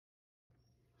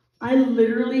I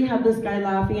literally had this guy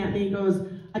laughing at me. He goes,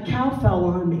 a cow fell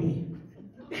on me.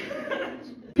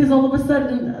 Because all of a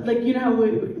sudden, like, you know how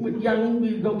when young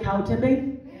we go cow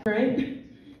tipping, right? You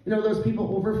know those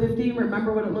people over 50,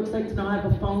 remember what it looks like to not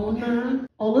have a phone?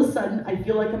 All of a sudden, I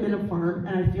feel like I'm in a farm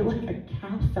and I feel like a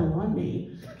cow fell on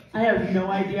me. I have no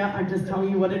idea, I'm just telling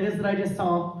you what it is that I just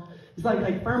saw. It's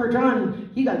like Farmer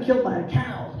John, he got killed by a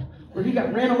cow. Or he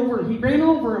ran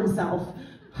over himself.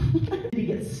 Did he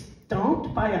get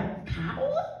stomped by a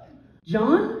cow?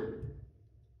 John?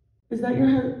 Is that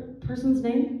your person's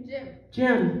name? Jim.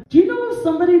 Jim. Do you know of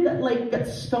somebody that like got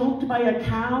stomped by a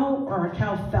cow or a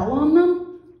cow fell on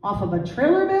them off of a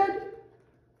trailer bed?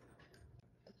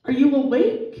 Are you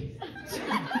awake?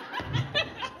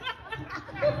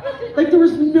 Like there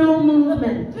was no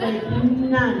movement, like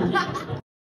none.